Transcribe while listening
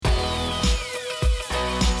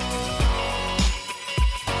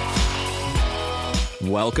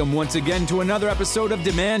Welcome once again to another episode of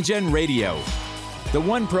Demand Gen Radio, the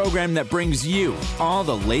one program that brings you all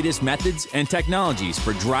the latest methods and technologies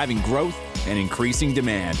for driving growth and increasing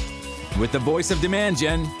demand. With the voice of Demand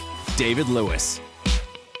Gen, David Lewis.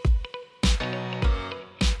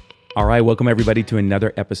 All right, welcome everybody to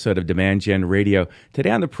another episode of Demand Gen Radio. Today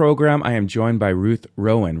on the program, I am joined by Ruth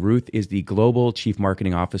Rowan. Ruth is the Global Chief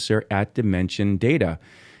Marketing Officer at Dimension Data.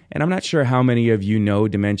 And I'm not sure how many of you know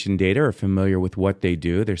Dimension Data or are familiar with what they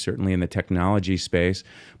do. They're certainly in the technology space,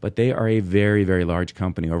 but they are a very, very large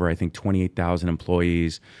company, over, I think, 28,000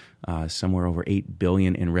 employees, somewhere over $8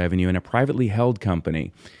 billion in revenue, and a privately held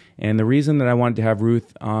company. And the reason that I wanted to have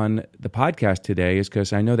Ruth on the podcast today is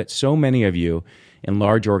because I know that so many of you in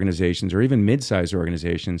large organizations or even mid-sized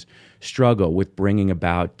organizations struggle with bringing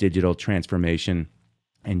about digital transformation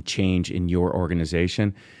and change in your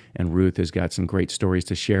organization. And Ruth has got some great stories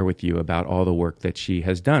to share with you about all the work that she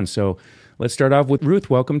has done. So let's start off with Ruth.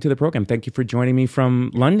 Welcome to the program. Thank you for joining me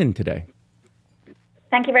from London today.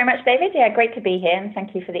 Thank you very much, David. Yeah, great to be here, and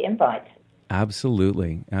thank you for the invite.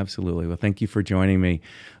 Absolutely. Well, thank you for joining me.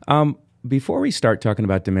 Before we start talking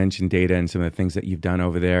about Dimension Data and some of the things that you've done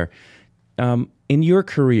over there, in your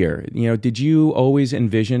career, did you always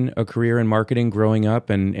envision a career in marketing growing up,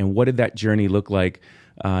 and what did that journey look like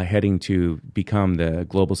heading to become the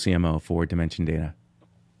global CMO for Dimension Data?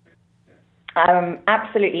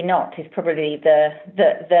 Absolutely not is probably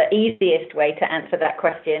the easiest way to answer that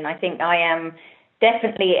question. I think I am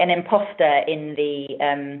definitely an imposter in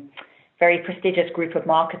the very prestigious group of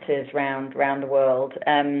marketers around the world.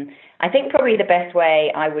 I think probably the best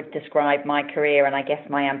way I would describe my career and I guess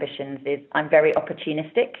my ambitions is I'm very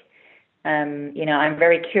opportunistic. I'm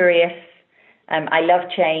very curious. I love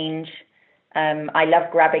change. I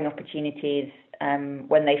love grabbing opportunities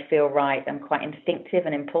when they feel right. I'm quite instinctive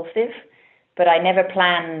and impulsive, but I never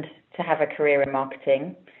planned to have a career in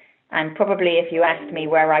marketing. And probably if you asked me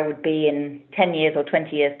where I would be in 10 years or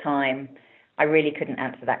 20 years' time, I really couldn't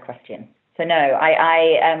answer that question. So no,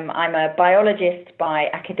 I'm a biologist by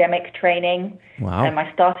academic training. Wow.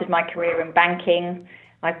 I started my career in banking.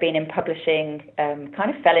 I've been in publishing,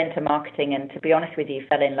 kind of fell into marketing, and to be honest with you,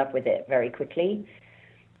 fell in love with it very quickly.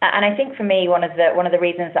 And I think for me, one of the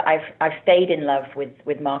reasons that I've stayed in love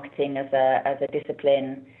with marketing as a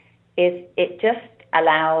discipline is it just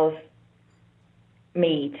allows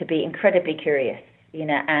me to be incredibly curious,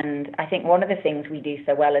 and I think one of the things we do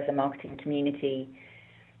so well as a marketing community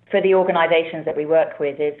for the organizations that we work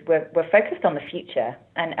with is we're focused on the future,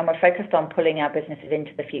 and we're focused on pulling our businesses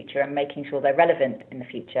into the future and making sure they're relevant in the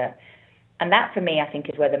future. And that, for me, I think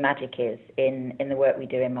is where the magic is in the work we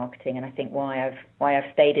do in marketing, and I think why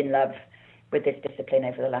I've stayed in love with this discipline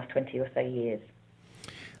over the last 20 or so years.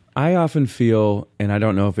 I often feel, and I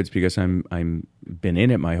don't know if it's because I'm been in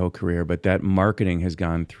it my whole career, but that marketing has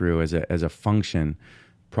gone through as a function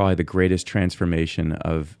probably the greatest transformation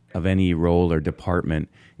of any role or department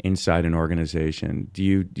inside an organization. Do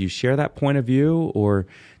you share that point of view, or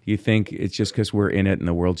do you think it's just because we're in it and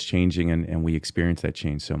the world's changing and we experience that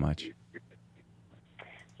change so much?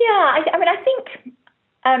 Yeah, I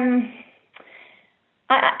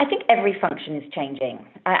think every function is changing,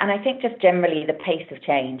 and I think just generally the pace of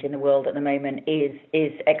change in the world at the moment is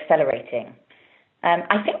accelerating.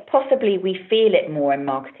 I think possibly we feel it more in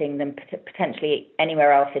marketing than potentially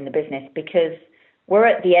anywhere else in the business because we're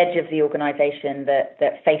at the edge of the organization that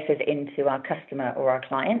faces into our customer or our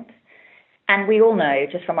client. And we all know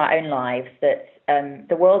just from our own lives that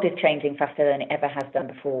the world is changing faster than it ever has done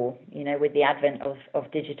before, with the advent of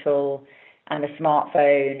digital and the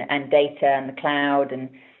smartphone and data and the cloud and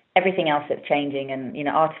everything else that's changing, and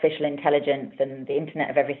artificial intelligence and the Internet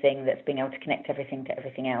of Everything that's being able to connect everything to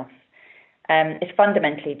everything else. It's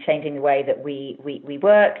fundamentally changing the way that we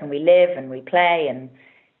work and we live and we play. And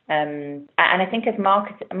I think as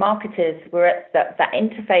marketers, we're at that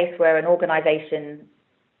interface where an organization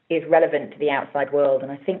is relevant to the outside world.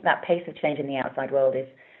 And I think that pace of change in the outside world is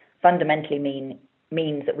fundamentally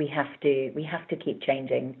means that we have to keep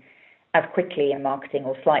changing as quickly in marketing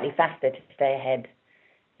or slightly faster to stay ahead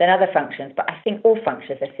than other functions. But I think all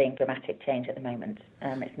functions are seeing dramatic change at the moment.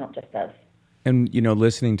 It's not just us. And,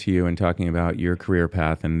 listening to you and talking about your career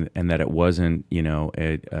path and that it wasn't,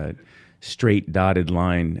 a straight dotted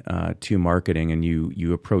line to marketing, and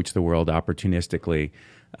you approach the world opportunistically,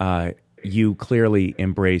 you clearly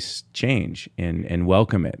embrace change and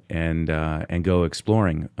welcome it and go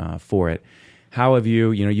exploring for it. How have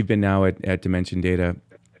you've been now at Dimension Data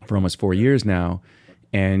for almost 4 years now,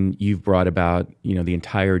 and you've brought about, the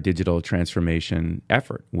entire digital transformation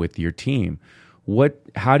effort with your team.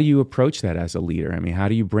 How do you approach that as a leader? I mean, how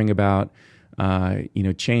do you bring about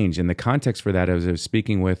change. And the context for that, I was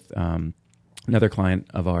speaking with another client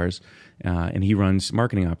of ours, and he runs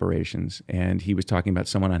marketing operations. And he was talking about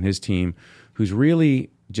someone on his team who's really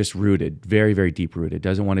just rooted, very, very deep rooted,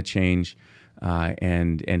 doesn't want to change.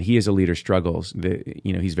 And he as a leader struggles.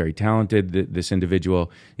 He's very talented, this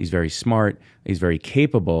individual. He's very smart. He's very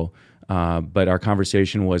capable. But our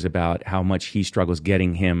conversation was about how much he struggles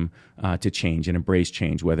getting him to change and embrace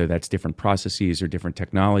change, whether that's different processes or different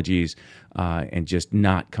technologies, and just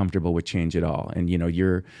not comfortable with change at all. And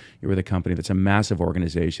you're with a company that's a massive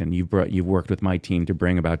organization. You've worked with my team to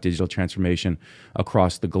bring about digital transformation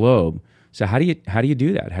across the globe. So how do you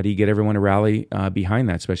do that? How do you get everyone to rally behind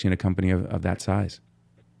that, especially in a company of that size?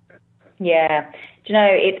 Yeah,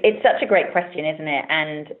 it's such a great question, isn't it?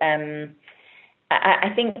 And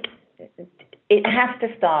I think it has to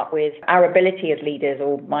start with our ability as leaders,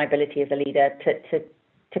 or my ability as a leader,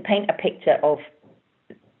 to paint a picture of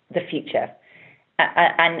the future.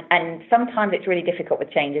 And sometimes it's really difficult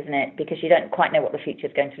with change, isn't it? Because you don't quite know what the future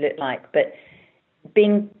is going to look like. But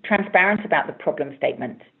being transparent about the problem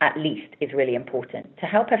statement, at least, is really important to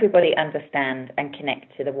help everybody understand and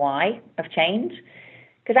connect to the why of change.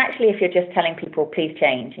 Because actually, if you're just telling people, please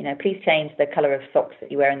change the color of socks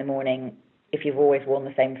that you wear in the morning if you've always worn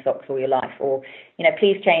the same socks all your life, or,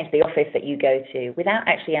 please change the office that you go to, without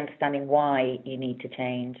actually understanding why you need to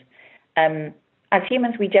change. As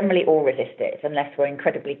humans, we generally all resist it, unless we're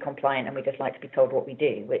incredibly compliant and we just like to be told what we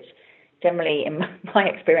do, which generally, in my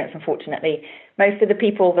experience, unfortunately, most of the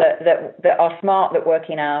people that are smart, that work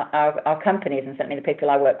in our companies, and certainly the people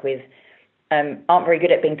I work with, aren't very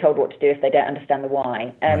good at being told what to do if they don't understand the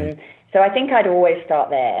why. So I think I'd always start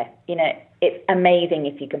there. It's amazing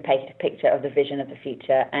if you can paint a picture of the vision of the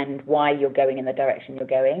future and why you're going in the direction you're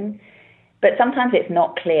going. But sometimes it's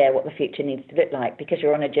not clear what the future needs to look like because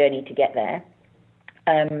you're on a journey to get there.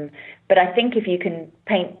 But I think if you can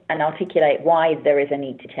paint and articulate why there is a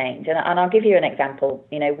need to change, and I'll give you an example.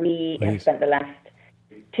 We have spent the last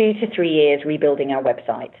 2 to 3 years rebuilding our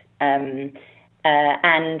website. And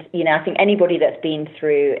I think anybody that's been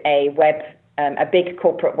through a big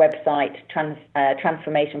corporate website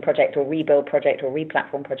transformation project or rebuild project or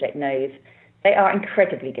replatform project knows they are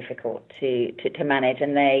incredibly difficult to manage,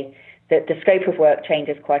 and the scope of work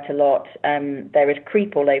changes quite a lot. There is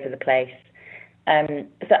creep all over the place.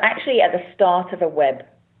 So actually, at the start of a web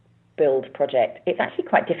build project, it's actually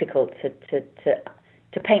quite difficult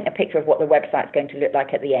to paint a picture of what the website's going to look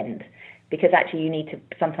like at the end, because actually you need to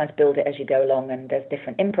sometimes build it as you go along, and there's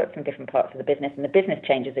different inputs from different parts of the business, and the business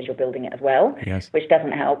changes as you're building it as well, yes, which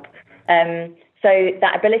doesn't help. So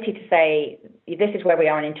that ability to say, this is where we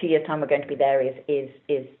are, and in 2 years' time we're going to be there is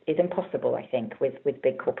impossible, I think, with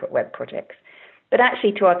big corporate web projects. But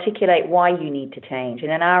actually to articulate why you need to change.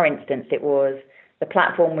 And in our instance, it was the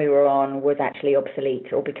platform we were on was actually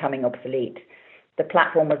obsolete or becoming obsolete. The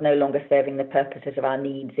platform was no longer serving the purposes of our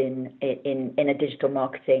needs in a digital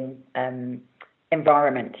marketing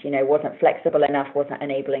environment. Wasn't flexible enough, wasn't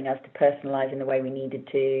enabling us to personalize in the way we needed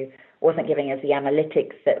to, wasn't giving us the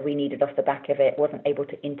analytics that we needed off the back of it, wasn't able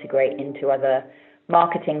to integrate into other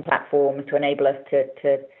marketing platforms to enable us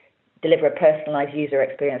to deliver a personalized user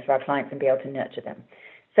experience for our clients and be able to nurture them.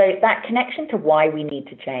 So that connection to why we need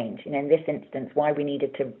to change, in this instance, why we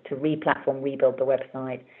needed to re-platform, rebuild the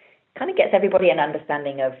website, kind of gets everybody an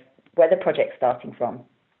understanding of where the project's starting from.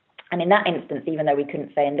 And in that instance, even though we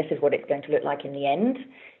couldn't say, and this is what it's going to look like in the end,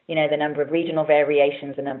 the number of regional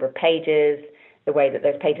variations, the number of pages, the way that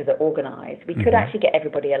those pages are organized, we could actually get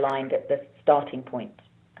everybody aligned at the starting point.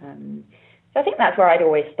 So I think that's where I'd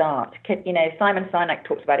always start. Simon Sinek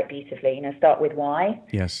talks about it beautifully. Start with why.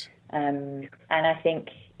 Yes. And I think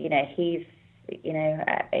he's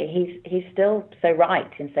still so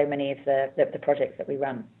right in so many of the projects that we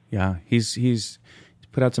run. Yeah, he's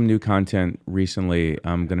put out some new content recently.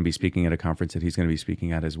 I'm going to be speaking at a conference that he's going to be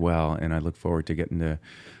speaking at as well, and I look forward to getting to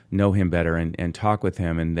know him better and talk with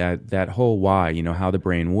him. And that whole why, how the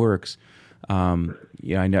brain works. I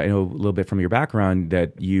know a little bit from your background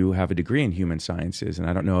that you have a degree in human sciences, and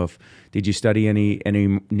I don't know did you study any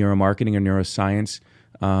neuromarketing or neuroscience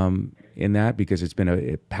in that? Because it's been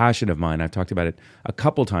a passion of mine. I've talked about it a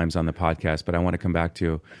couple times on the podcast, but I want to come back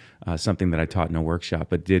to something that I taught in a workshop.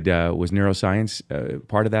 But was neuroscience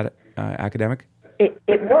part of that academic? It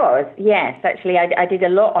was, yes. Actually, I did a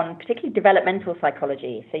lot on particularly developmental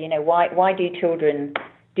psychology. So, why do children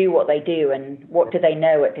do what they do, and what do they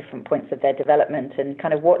know at different points of their development, and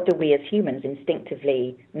kind of what do we as humans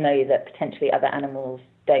instinctively know that potentially other animals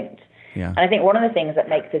don't. Yeah. And I think one of the things that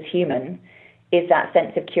makes us human is that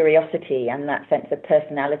sense of curiosity and that sense of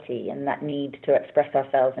personality and that need to express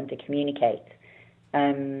ourselves and to communicate.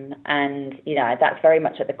 And that's very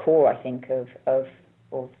much at the core, I think, of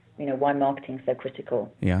why marketing is so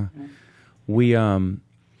critical. Yeah. We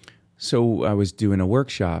so I was doing a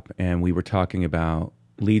workshop and we were talking about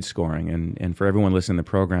lead scoring, and for everyone listening to the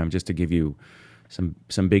program, just to give you some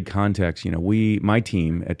big context, my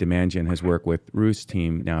team at Demand Gen has worked with Ruth's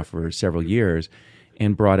team now for several years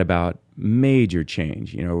and brought about major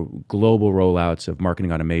change, global rollouts of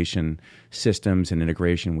marketing automation systems and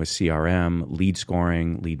integration with CRM, lead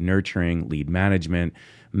scoring, lead nurturing, lead management,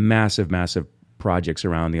 massive projects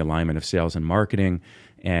around the alignment of sales and marketing,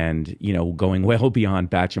 and going well beyond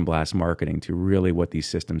batch and blast marketing to really what these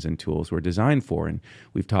systems and tools were designed for. And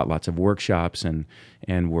we've taught lots of workshops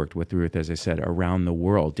and worked with Ruth, as I said, around the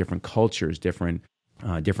world, different cultures, different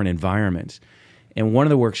environments. And one of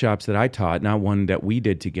the workshops that I taught, not one that we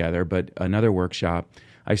did together, but another workshop,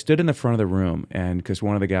 I stood in the front of the room, and because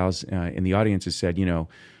one of the gals in the audience has said,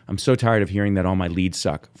 I'm so tired of hearing that all my leads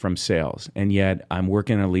suck from sales, and yet I'm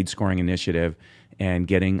working on a lead scoring initiative and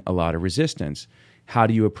getting a lot of resistance. How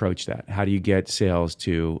do you approach that? How do you get sales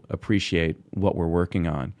to appreciate what we're working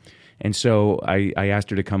on? And so I asked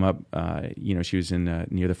her to come up. She was in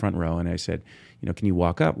near the front row, and I said, can you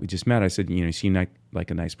walk up? We just met. I said, you seem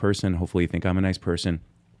like a nice person. Hopefully you think I'm a nice person.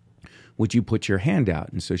 Would you put your hand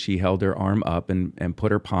out? And so she held her arm up and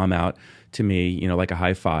put her palm out to me, like a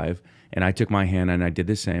high five. And I took my hand and I did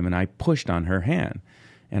the same, and I pushed on her hand.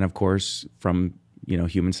 And of course, from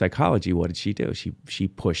human psychology, what did she do? She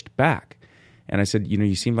pushed back. And I said,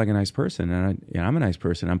 you seem like a nice person, and I'm a nice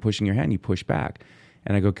person. I'm pushing your hand. You push back.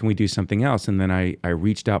 And I go, can we do something else? And then I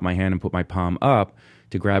reached out my hand and put my palm up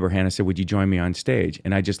to grab her hand. I said, would you join me on stage?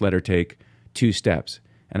 And I just let her take 2 steps.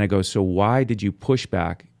 And I go, so why did you push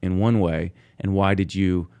back in one way, and why did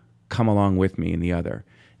you come along with me in the other?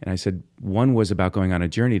 And I said, one was about going on a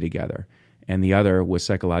journey together, and the other was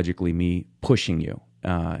psychologically me pushing you,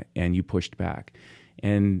 and you pushed back.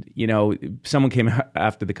 And, someone came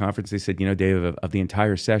after the conference, they said, Dave, of the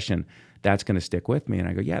entire session, that's going to stick with me. And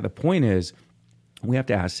I go, yeah, the point is, we have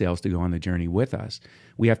to ask sales to go on the journey with us.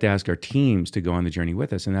 We have to ask our teams to go on the journey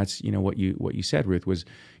with us. And that's, what you said, Ruth, was,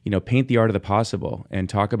 paint the art of the possible and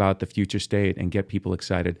talk about the future state and get people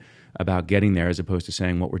excited about getting there, as opposed to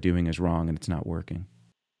saying what we're doing is wrong and it's not working.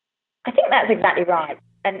 I think that's exactly right.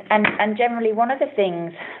 And generally, one of the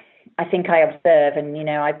things I think I observe, and,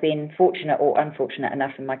 I've been fortunate or unfortunate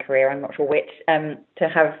enough in my career, I'm not sure which, to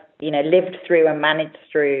have, lived through and managed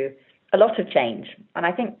through a lot of change. And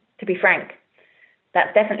I think, to be frank,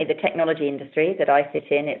 that's definitely the technology industry that I sit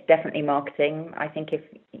in. It's definitely marketing. I think if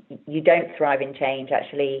you don't thrive in change,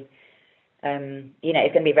 actually,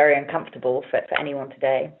 it's going to be very uncomfortable for anyone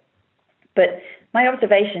today. But my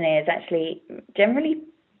observation is actually, generally,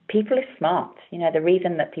 people are smart. The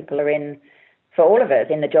reason that people are in, for all of us,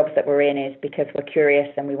 in the jobs that we're in is because we're curious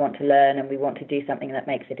and we want to learn and we want to do something that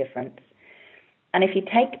makes a difference. And if you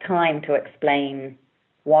take time to explain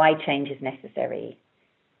why change is necessary,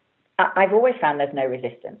 I've always found there's no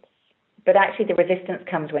resistance. But actually the resistance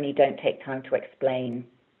comes when you don't take time to explain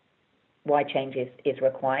why change is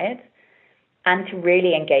required and to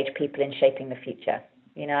really engage people in shaping the future.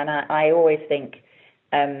 And I always think,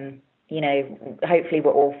 hopefully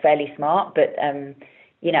we're all fairly smart, but,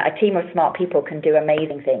 a team of smart people can do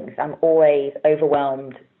amazing things. I'm always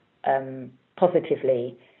overwhelmed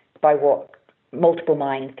positively by what multiple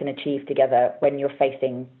minds can achieve together when you're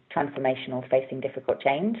facing difficult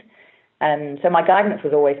change. So my guidance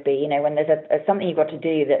would always be, when there's something you've got to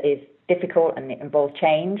do that is difficult and it involves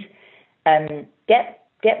change, get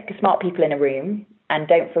smart people in a room, and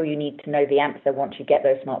don't feel you need to know the answer once you get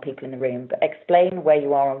those smart people in the room, but explain where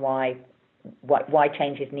you are and why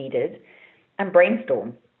change is needed, and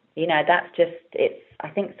brainstorm. That's just, I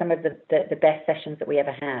think some of the best sessions that we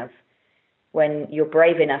ever have, when you're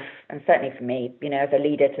brave enough, and certainly for me, as a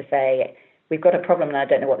leader, to say, we've got a problem and I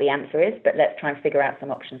don't know what the answer is, but let's try and figure out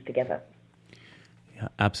some options together. Yeah,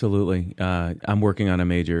 absolutely. I'm working on a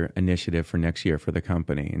major initiative for next year for the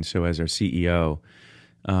company. And so as our CEO,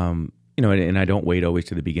 and I don't wait always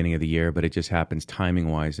to the beginning of the year, but it just happens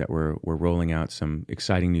timing-wise that we're rolling out some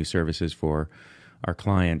exciting new services for our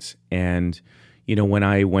clients. And, when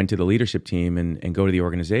I went to the leadership team and go to the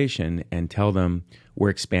organization and tell them we're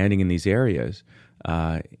expanding in these areas,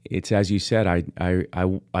 it's, as you said,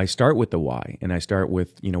 I start with the why, and I start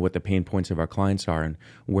with, what the pain points of our clients are and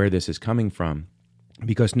where this is coming from,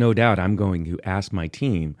 because no doubt I'm going to ask my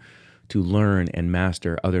team to learn and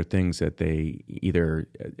master other things that they either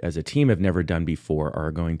as a team have never done before or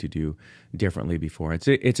are going to do differently before.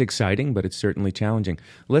 It's exciting, but it's certainly challenging.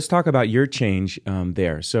 Let's talk about your change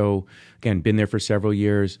there. So again, been there for several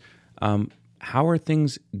years. how are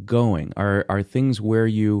things going? Are things where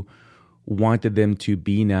you wanted them to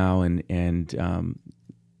be now? And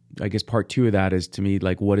I guess part two of that is, to me,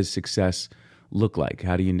 like, what does success look like?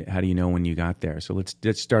 How do you know when you got there? So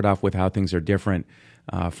let's start off with how things are different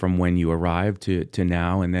from when you arrived to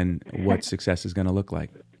now, and then what success is going to look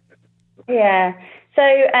like. Yeah. So,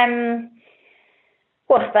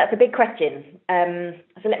 well, that's a big question.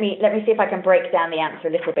 So let me see if I can break down the answer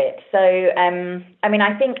a little bit. So, I mean,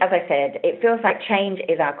 I think, as I said, it feels like change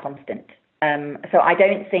is our constant. So I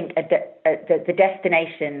don't think the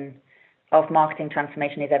destination of marketing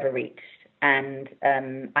transformation is ever reached. And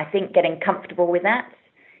I think getting comfortable with that,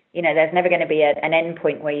 there's never going to be an end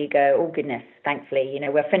point where you go, oh goodness, thankfully,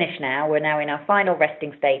 we're finished now. We're now in our final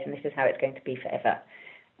resting state, and this is how it's going to be forever.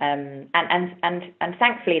 And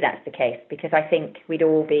thankfully that's the case, because I think we'd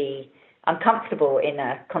all be uncomfortable in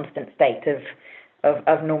a constant state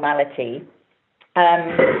of normality.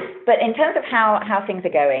 But in terms of how things are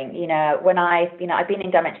going, when I've been in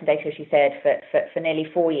Dimension Data, as you said, for nearly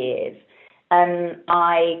 4 years.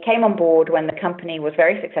 I came on board when the company was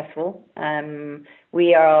very successful.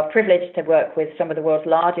 We are privileged to work with some of the world's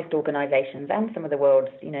largest organizations and some of the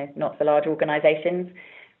world's, not so large organizations,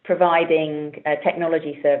 providing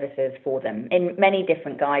technology services for them in many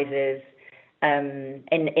different guises,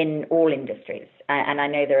 in all industries. And I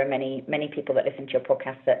know there are many people that listen to your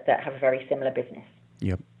podcast that have a very similar business.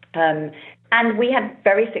 Yep. And we had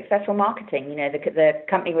very successful marketing. The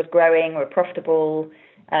company was growing, we're profitable.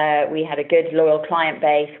 We had a good, loyal client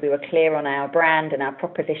base. We were clear on our brand and our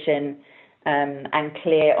proposition, and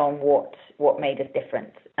clear on what made us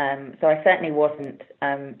different. So I certainly wasn't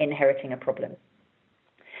inheriting a problem.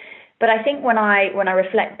 But I think when I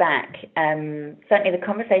reflect back, certainly the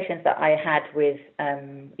conversations that I had with,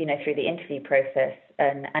 through the interview process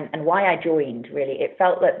and why I joined, really, it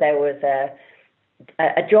felt that there was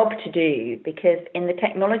a job to do, because in the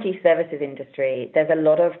technology services industry, there's a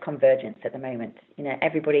lot of convergence at the moment.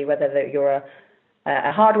 Everybody, whether you're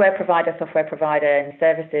a hardware provider, software provider, and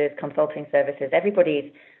services, consulting services,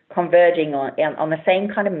 everybody's converging on the same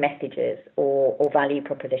kind of messages or value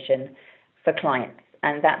proposition for clients.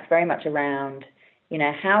 And that's very much around,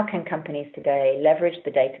 how can companies today leverage the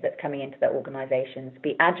data that's coming into their organizations,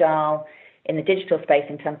 be agile in the digital space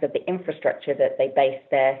in terms of the infrastructure that they base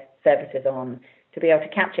their services on, to be able to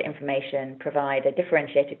capture information, provide a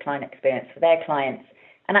differentiated client experience for their clients,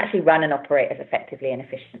 and actually run and operate as effectively and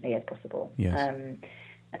efficiently as possible. Yes.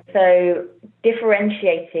 So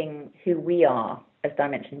differentiating who we are as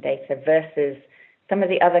Dimension Data versus some of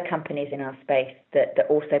the other companies in our space that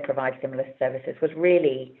also provide similar services was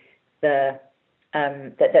really the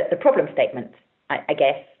problem statement, I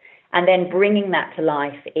guess, and then bringing that to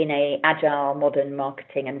life in a agile, modern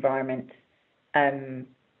marketing environment of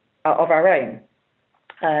our own.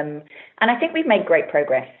 And I think we've made great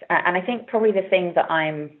progress. And I think probably the thing that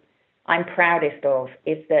I'm proudest of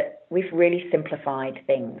is that we've really simplified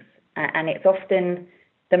things. And it's often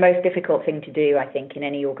the most difficult thing to do, I think, in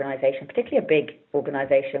any organization, particularly a big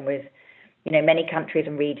organization with, many countries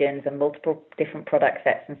and regions and multiple different product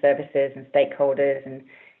sets and services and stakeholders and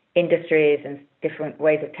industries and different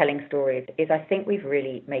ways of telling stories, is I think we've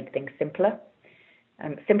really made things simpler,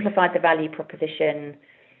 simplified the value proposition,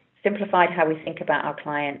 simplified how we think about our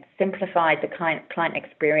clients, simplified the client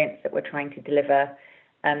experience that we're trying to deliver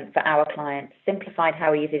for our clients, simplified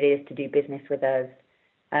how easy it is to do business with us.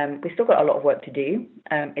 We've still got a lot of work to do.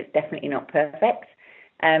 It's definitely not perfect,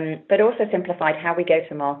 but also simplified how we go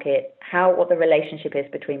to market, what the relationship is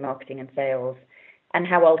between marketing and sales, and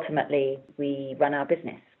how ultimately we run our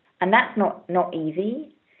business. And that's not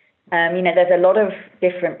easy. There's a lot of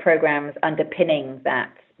different programs underpinning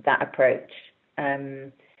that approach.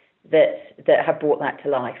 That have brought that to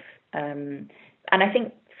life. And I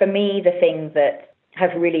think for me, the thing that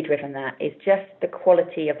have really driven that is just the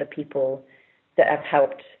quality of the people that have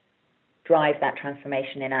helped drive that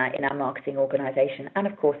transformation in our marketing organization, and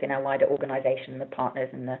of course in our wider organization, the partners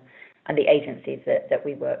and the agencies that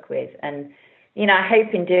we work with. And I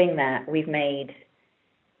hope in doing that we've made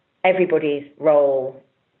everybody's role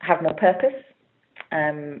have more purpose.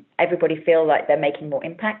 Everybody feel like they're making more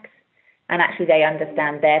impact. And actually, they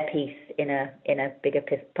understand their piece in a bigger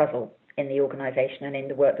puzzle in the organization and in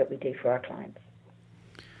the work that we do for our clients.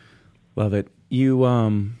 Love it. You,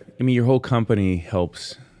 your whole company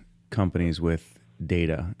helps companies with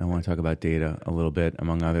data. I want to talk about data a little bit,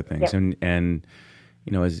 among other things. Yep. And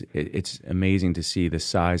it's amazing to see the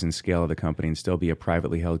size and scale of the company and still be a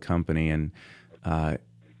privately held company. And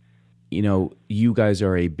you guys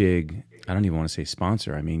are a big, I don't even want to say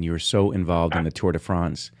sponsor. I mean, you're so involved in the Tour de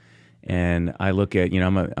France. And I look at,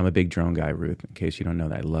 I'm a big drone guy, Ruth, in case you don't know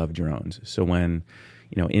that. I love drones. So when,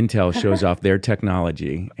 Intel shows off their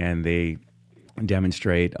technology and they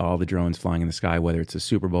demonstrate all the drones flying in the sky, whether it's a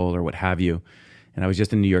Super Bowl or what have you. And I was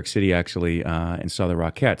just in New York City, actually, and saw the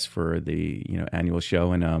Rockettes for the, annual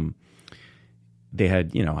show. And they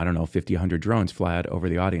had, 50, 100 drones fly out over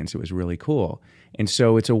the audience. It was really cool. And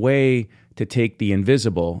so it's a way to take the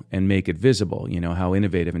invisible and make it visible, how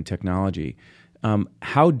innovative in technology.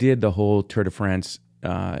 How did the whole Tour de France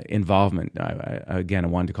involvement, again, I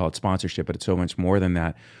wanted to call it sponsorship, but it's so much more than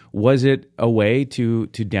that. Was it a way to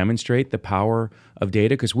demonstrate the power of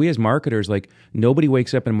data? Because we as marketers, nobody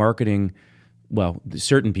wakes up in marketing. Well,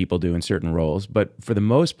 certain people do in certain roles, but for the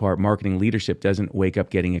most part, marketing leadership doesn't wake up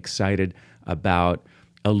getting excited about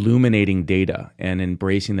illuminating data and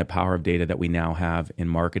embracing the power of data that we now have in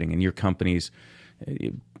marketing. And your company's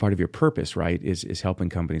part of your purpose, right, is helping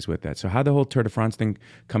companies with that. So how did the whole Tour de France thing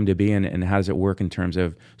come to be, and how does it work in terms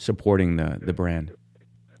of supporting the brand?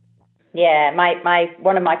 Yeah,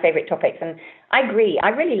 one of my favorite topics. And I agree. I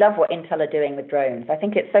really love what Intel are doing with drones. I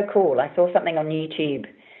think it's so cool. I saw something on YouTube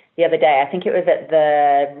the other day. I think it was at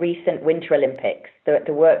the recent Winter Olympics.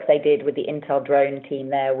 The work they did with the Intel drone team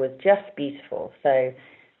there was just beautiful. So,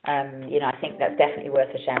 I think that's definitely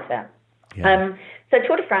worth a shout out. Yeah. So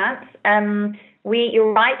Tour de France,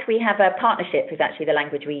 you're right, we have a partnership is actually the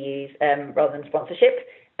language we use rather than sponsorship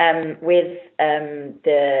with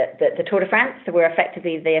the Tour de France. So we're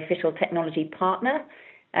effectively the official technology partner.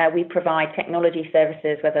 We provide technology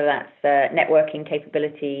services, whether that's networking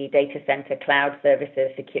capability, data center, cloud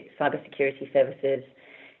services, cybersecurity services,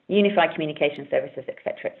 unified communication services, et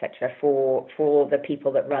cetera, for the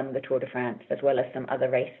people that run the Tour de France, as well as some other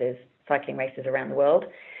races, cycling races around the world.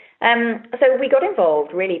 So we got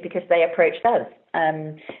involved really because they approached us.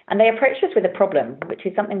 And they approached us with a problem, which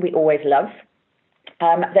is something we always love,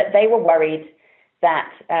 that they were worried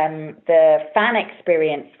that the fan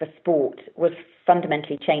experience for sport was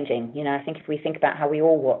fundamentally changing. I think if we think about how we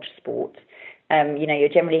all watch sport, you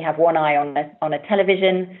generally have one eye on a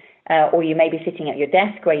television, or you may be sitting at your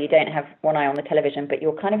desk where you don't have one eye on the television, but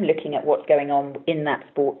you're kind of looking at what's going on in that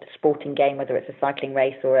sporting game, whether it's a cycling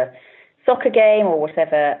race or a soccer game or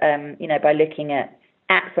whatever, by looking at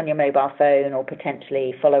apps on your mobile phone or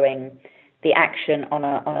potentially following the action on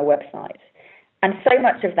a website. And so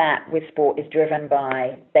much of that with sport is driven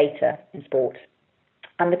by data in sport.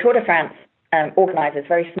 And the Tour de France organisers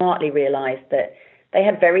very smartly realised that they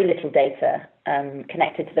had very little data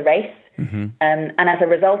connected to the race. Mm-hmm. And as a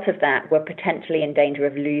result of that, were potentially in danger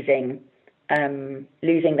of losing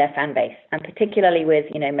their fan base. And particularly with,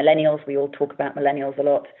 millennials, we all talk about millennials a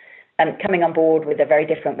lot, coming on board with a very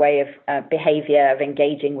different way of behavior, of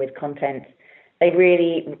engaging with content. They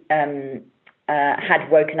really had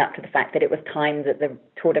woken up to the fact that it was time that the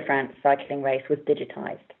Tour de France cycling race was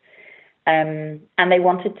digitized. And they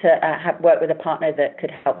wanted to work with a partner that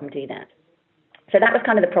could help them do that. So that was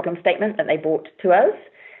kind of the problem statement that they brought to us.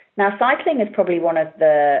 Now, cycling is probably one of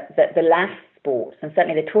the last sports, and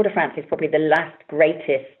certainly the Tour de France is probably the last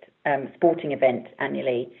greatest sporting event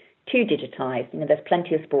annually to digitize. There's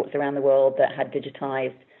plenty of sports around the world that had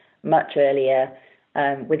digitized much earlier,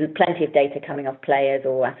 with plenty of data coming off players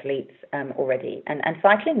or athletes already. And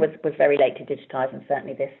cycling was very late to digitize, and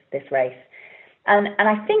certainly this race. And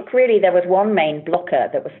I think really there was one main blocker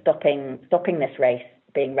that was stopping this race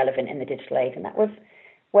being relevant in the digital age, and that was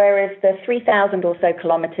whereas the 3,000 or so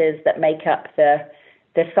kilometers that make up the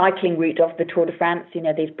cycling route of the Tour de France,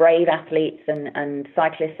 these brave athletes and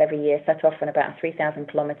cyclists every year set off on about a 3,000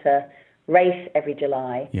 kilometer race every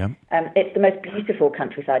July. Yeah. It's the most beautiful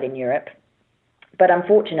countryside in Europe, but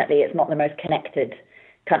unfortunately it's not the most connected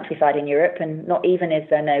countryside in Europe, and not even is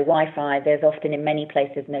there no Wi-Fi, there's often in many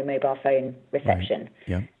places no mobile phone reception.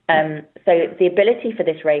 Right. Yeah. So the ability for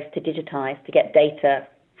this race to digitize, to get data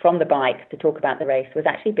from the bike to talk about the race was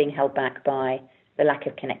actually being held back by the lack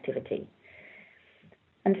of connectivity.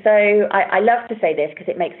 And so I love to say this because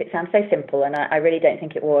it makes it sound so simple, and I really don't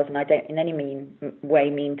think it was, and I don't in any way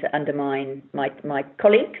mean to undermine my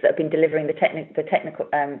colleagues that have been delivering the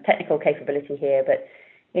technical capability here, but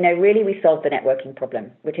really we solved the networking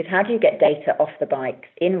problem, which is how do you get data off the bikes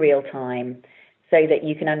in real time so that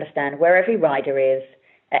you can understand where every rider is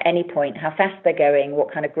at any point, how fast they're going,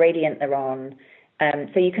 what kind of gradient they're on,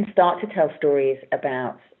 so you can start to tell stories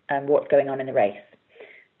about what's going on in the race.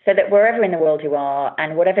 So that wherever in the world you are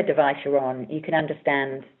and whatever device you're on, you can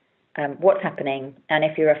understand what's happening. And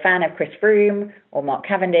if you're a fan of Chris Froome or Mark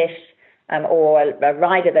Cavendish or a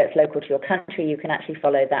rider that's local to your country, you can actually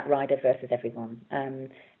follow that rider versus everyone. And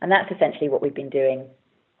that's essentially what we've been doing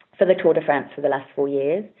for the Tour de France for the last 4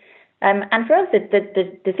 years. And for us,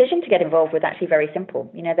 the decision to get involved was actually very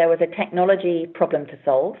simple. There was a technology problem to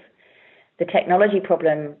solve. The technology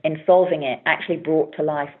problem, in solving it, actually brought to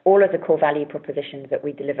life all of the core value propositions that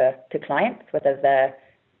we deliver to clients, whether they're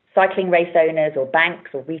cycling race owners or banks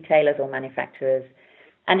or retailers or manufacturers.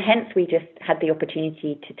 And hence, we just had the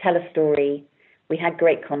opportunity to tell a story. We had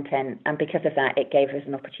great content, and because of that, it gave us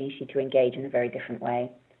an opportunity to engage in a very different way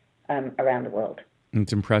around the world.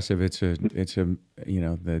 It's impressive. The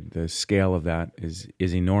scale of that is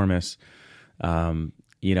enormous. When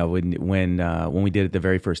we did it the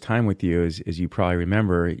very first time with you, as you probably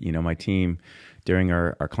remember, my team during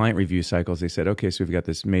our client review cycles, they said, okay, so we've got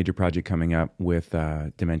this major project coming up with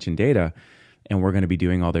Dimension Data, and we're going to be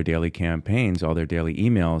doing all their daily campaigns, all their daily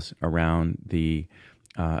emails around the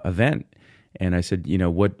event. And I said,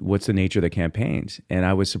 what's the nature of the campaigns? And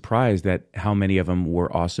I was surprised that how many of them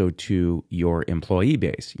were also to your employee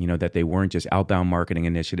base, that they weren't just outbound marketing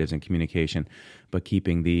initiatives and communication, but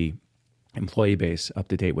keeping the employee base up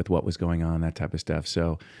to date with what was going on, that type of stuff.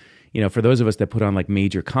 So, for those of us that put on like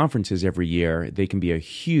major conferences every year, they can be a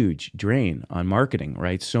huge drain on marketing,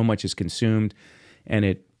 right? So much is consumed, and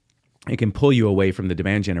it can pull you away from the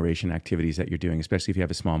demand generation activities that you're doing, especially if you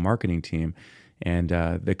have a small marketing team. And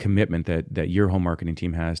the commitment that your whole marketing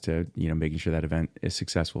team has to making sure that event is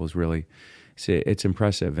successful is really it's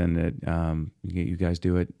impressive, and that you guys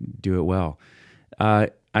do it well. I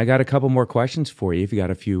got a couple more questions for you if you got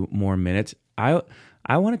a few more minutes. I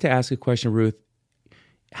wanted to ask a question, Ruth.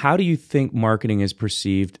 How do you think marketing is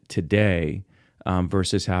perceived today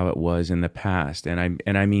versus how it was in the past? And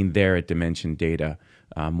I mean there at Dimension Data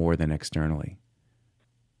more than externally.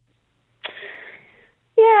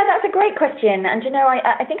 Yeah, that's a great question. And,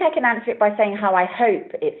 I think I can answer it by saying how I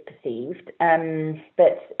hope it's perceived.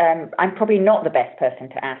 But I'm probably not the best person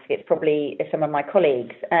to ask. It's probably some of my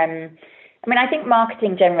colleagues. I think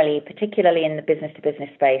marketing generally, particularly in the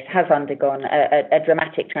business-to-business space, has undergone a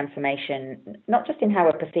dramatic transformation, not just in how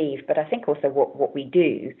we're perceived, but I think also what we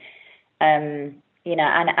do. And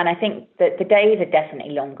I think that the days are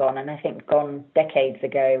definitely long gone, and I think gone decades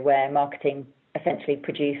ago, where marketing essentially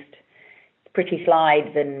produced pretty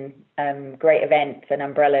slides and great events and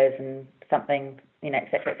umbrellas and something, et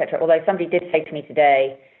cetera, et cetera. Although somebody did say to me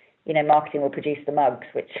today, marketing will produce the mugs,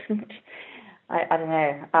 which I don't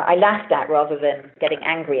know. I laughed at rather than getting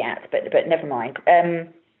angry at, but never mind.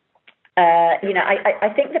 I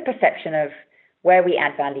think the perception of where we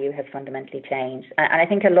add value has fundamentally changed. And I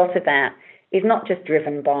think a lot of that is not just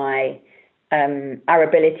driven by our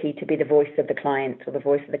ability to be the voice of the client or the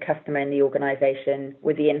voice of the customer in the organization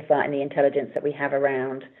with the insight and the intelligence that we have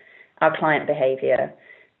around our client behavior.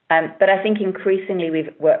 But I think increasingly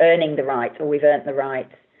we've earned the right to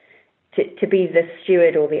be the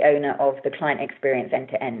steward or the owner of the client experience end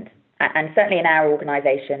to end. And certainly in our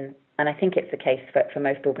organization, and I think it's the case for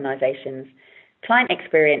most organizations, client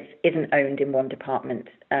experience isn't owned in one department.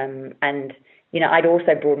 I'd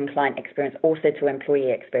also broaden client experience also to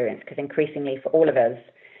employee experience, because increasingly for all of us,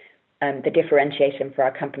 the differentiation for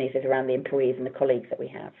our companies is around the employees and the colleagues that we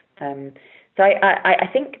have. So I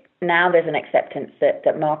think now there's an acceptance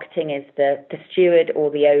that marketing is the steward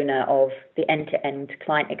or the owner of the end-to-end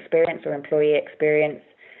client experience or employee experience,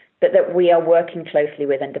 but that we are working closely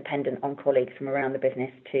with and dependent on colleagues from around the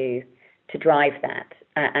business to drive that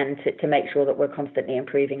and to make sure that we're constantly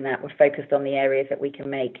improving that. We're focused on the areas that we can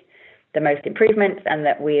make the most improvements, and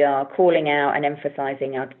that we are calling out and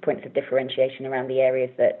emphasizing our points of differentiation around the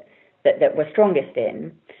areas that we're strongest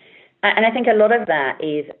in. And I think a lot of that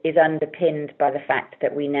is underpinned by the fact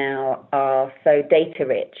that we now are so data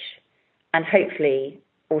rich and hopefully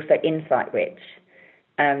also insight rich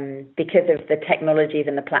because of the technologies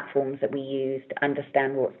and the platforms that we use to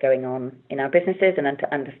understand what's going on in our businesses and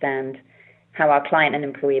to understand how our client and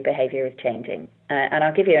employee behavior is changing. And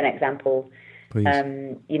I'll give you an example. Please.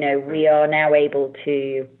 We are now able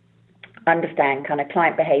to understand kind of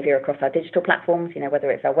client behavior across our digital platforms, whether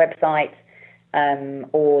it's our website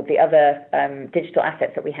or the other digital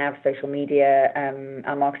assets that we have, social media,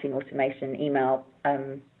 our marketing automation, email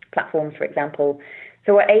platforms, for example.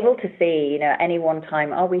 So we're able to see, at any one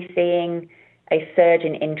time, are we seeing a surge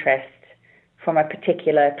in interest from a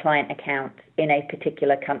particular client account in a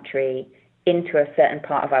particular country into a certain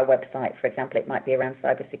part of our website? For example, it might be around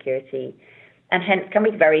cybersecurity. And hence, can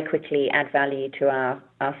we very quickly add value to our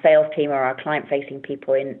sales team or our client-facing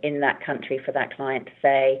people in that country for that client to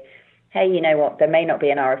say, hey, you know what, there may not be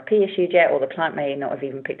an RFP issued yet, or the client may not have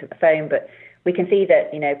even picked up the phone, but we can see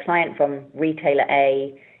that, client from retailer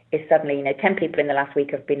A is suddenly, 10 people in the last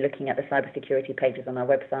week have been looking at the cybersecurity pages on our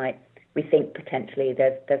website. We think potentially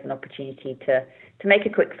there's an opportunity to make a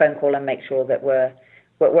quick phone call and make sure that we're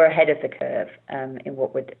we're ahead of the curve in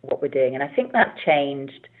what we're doing, and I think that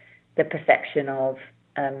changed the perception of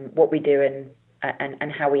what we do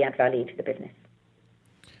and how we add value to the business.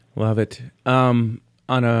 Love it. On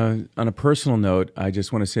a personal note, I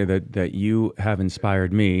just want to say that you have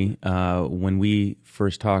inspired me. When we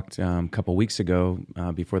first talked a couple weeks ago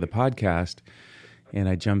before the podcast, and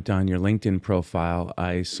I jumped on your LinkedIn profile,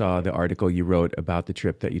 I saw the article you wrote about the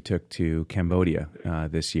trip that you took to Cambodia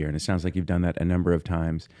this year, and it sounds like you've done that a number of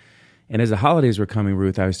times. And as the holidays were coming,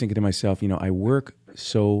 Ruth, I was thinking to myself, I work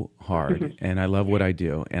so hard and I love what I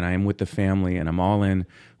do, and I am with the family and I'm all in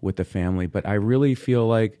with the family, but I really feel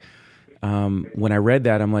like when I read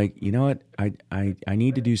that, I'm like, you know what, I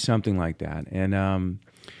need to do something like that. And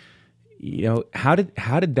how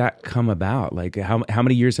did that come about? Like, how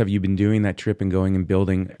many years have you been doing that trip and going and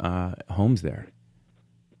building homes there?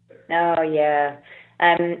 Oh yeah,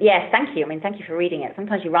 yes. Thank you. I mean, thank you for reading it.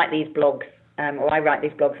 Sometimes you write these blogs, or I write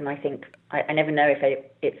these blogs, and I think I never know if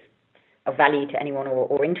it's of value to anyone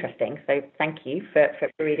or interesting. So thank you for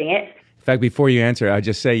reading it. In fact, before you answer, I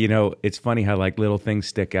just say, it's funny how like little things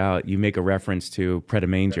stick out. You make a reference to Pret a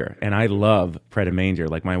Manger, and I love Pret a Manger.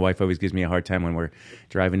 Like my wife always gives me a hard time when we're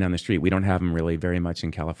driving down the street. We don't have them really very much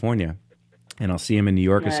in California. And I'll see him in New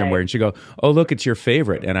York or somewhere, and she'll go, "Oh, look, it's your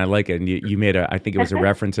favorite," and I like it. And you made I think it was a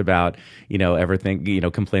reference about, everything,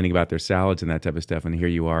 complaining about their salads and that type of stuff. And here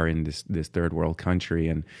you are in this third world country,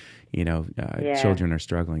 and children are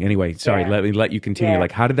struggling. Anyway, sorry, let you continue.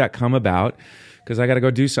 Like, how did that come about? Because I got to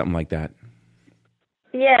go do something like that.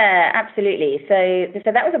 Yeah, absolutely. So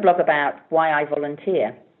that was a blog about why I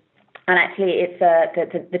volunteer. And actually, it's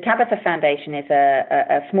the Tabitha Foundation is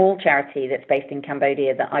a small charity that's based in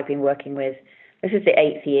Cambodia that I've been working with. This is the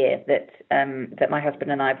 8th year that my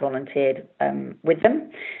husband and I volunteered with them,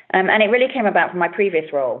 and it really came about from my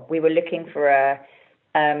previous role. We were looking for a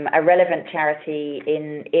relevant charity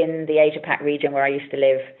in the Asia Pac region where I used to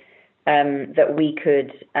live that we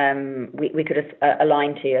could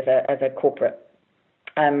align to as a corporate.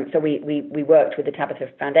 So we worked with the Tabitha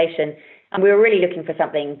Foundation, and we were really looking for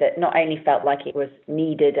something that not only felt like it was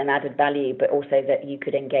needed and added value, but also that you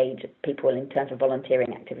could engage people in terms of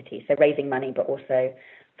volunteering activities. So raising money, but also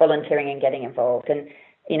volunteering and getting involved. And,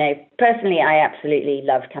 personally, I absolutely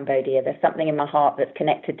love Cambodia. There's something in my heart that's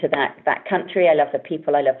connected to that country. I love the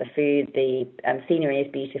people. I love the food. The scenery is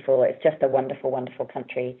beautiful. It's just a wonderful, wonderful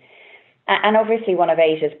country. And obviously one of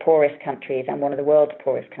Asia's poorest countries and one of the world's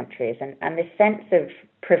poorest countries. And this sense of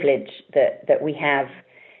privilege that we have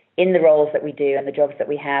in the roles that we do and the jobs that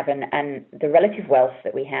we have and the relative wealth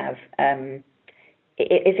that we have,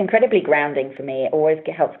 it's incredibly grounding for me. It always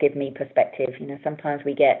helps give me perspective. Sometimes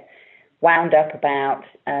we get wound up about,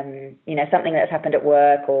 something that's happened at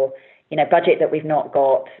work or, budget that we've not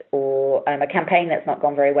got or a campaign that's not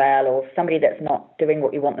gone very well or somebody that's not doing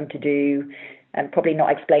what you want them to do. And probably not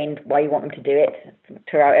explained why you want them to do it,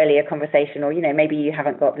 to our earlier conversation, or, maybe you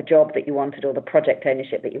haven't got the job that you wanted or the project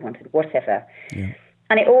ownership that you wanted, whatever. Yeah.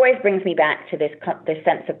 And it always brings me back to this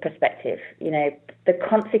sense of perspective, the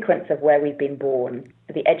consequence of where we've been born,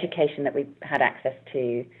 the education that we've had access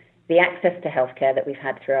to, the access to healthcare that we've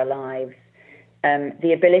had through our lives,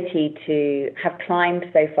 the ability to have climbed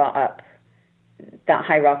so far up that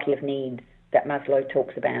hierarchy of needs that Maslow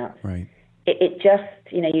talks about. Right. It just,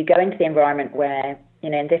 you go into the environment where,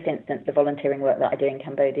 in this instance, the volunteering work that I do in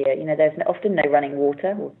Cambodia, there's often no running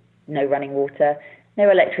water, no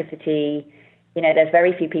electricity. There's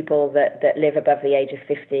very few people that live above the age of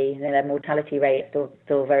 50. Their mortality rate is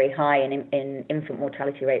still very high, and in infant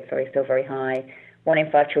mortality rate, still very high. 1 in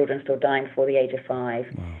 5 children still dying before the age of 5.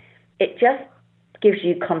 Wow. It just gives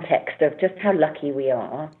you context of just how lucky we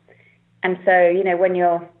are. And so, when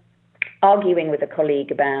you're arguing with a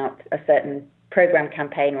colleague about a certain program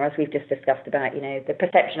campaign, or as we've just discussed about, the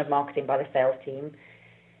perception of marketing by the sales team,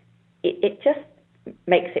 it just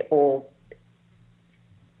makes it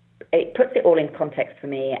puts it all in context for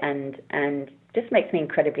me and just makes me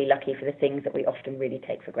incredibly lucky for the things that we often really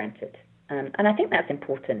take for granted. And I think that's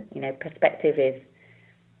important. Perspective is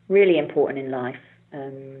really important in life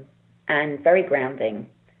and very grounding.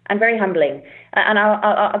 And very humbling. And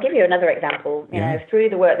I'll give you another example. Through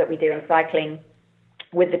the work that we do in cycling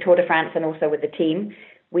with the Tour de France and also with the team,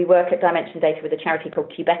 we work at Dimension Data with a charity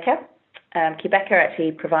called Quebecer. Quebecer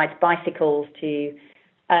actually provides bicycles to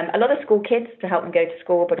a lot of school kids to help them go to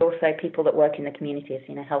school, but also people that work in the communities,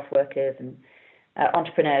 health workers and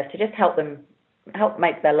entrepreneurs, to just help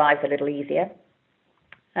make their lives a little easier.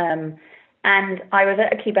 And I was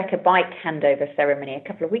at a Quebecer bike handover ceremony a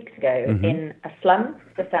couple of weeks ago in a slum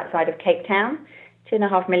just outside of Cape Town.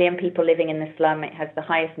 2.5 million people living in the slum. It has the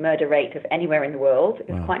highest murder rate of anywhere in the world.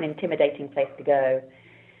 It was quite an intimidating place to go.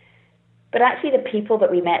 But actually the people that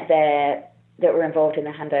we met there that were involved in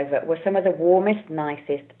the handover were some of the warmest,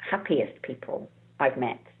 nicest, happiest people I've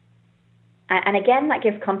met. And again, that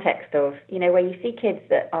gives context of, where you see kids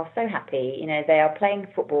that are so happy, they are playing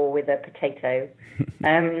football with a potato.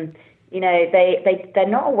 They're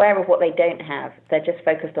not aware of what they don't have. They're just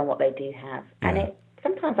focused on what they do have. Yeah. And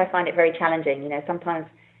sometimes I find it very challenging. Sometimes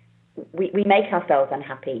we make ourselves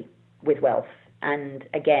unhappy with wealth. And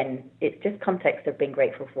again, it's just context of being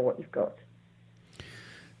grateful for what you've got.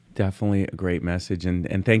 Definitely a great message.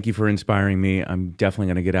 And thank you for inspiring me. I'm definitely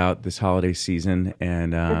going to get out this holiday season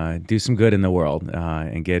and do some good in the world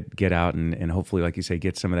and get out and hopefully, like you say,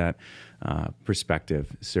 get some of that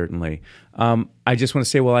perspective, certainly. I just want to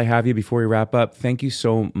say, while I have you, before we wrap up, thank you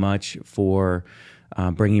so much for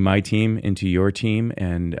bringing my team into your team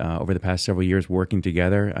and over the past several years working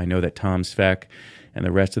together. I know that Tom Sveck and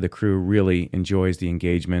the rest of the crew really enjoys the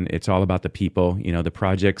engagement. It's all about the people, the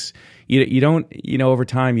projects. You don't, over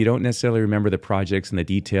time, you don't necessarily remember the projects and the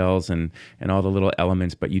details and all the little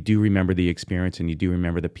elements, but you do remember the experience and you do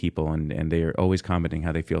remember the people, and they are always commenting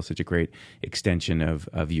how they feel such a great extension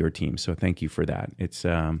of your team. So thank you for that. It's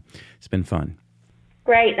been fun.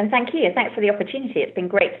 Great, and thank you. Thanks for the opportunity. It's been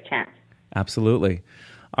great to chat. Absolutely.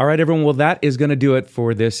 All right, everyone. Well, that is going to do it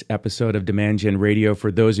for this episode of Demand Gen Radio.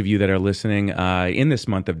 For those of you that are listening in this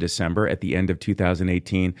month of December at the end of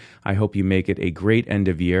 2018, I hope you make it a great end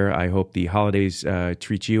of year. I hope the holidays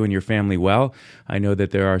treat you and your family well. I know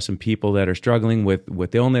that there are some people that are struggling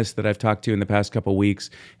with illness that I've talked to in the past couple of weeks,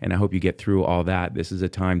 and I hope you get through all that. This is a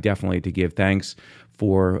time definitely to give thanks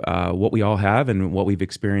for what we all have and what we've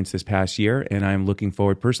experienced this past year. And I'm looking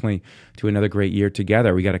forward personally to another great year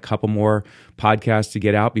together. We got a couple more podcasts to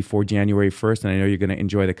get out before January 1st, and I know you're going to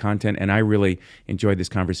enjoy the content. And I really enjoyed this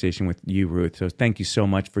conversation with you, Ruth. So thank you so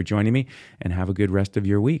much for joining me, and have a good rest of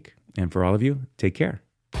your week. And for all of you, take care.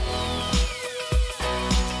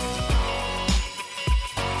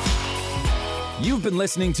 You've been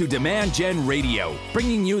listening to Demand Gen Radio,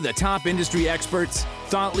 bringing you the top industry experts,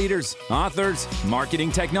 thought leaders, authors,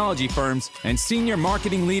 marketing technology firms, and senior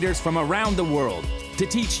marketing leaders from around the world to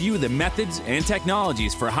teach you the methods and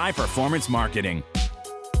technologies for high-performance marketing.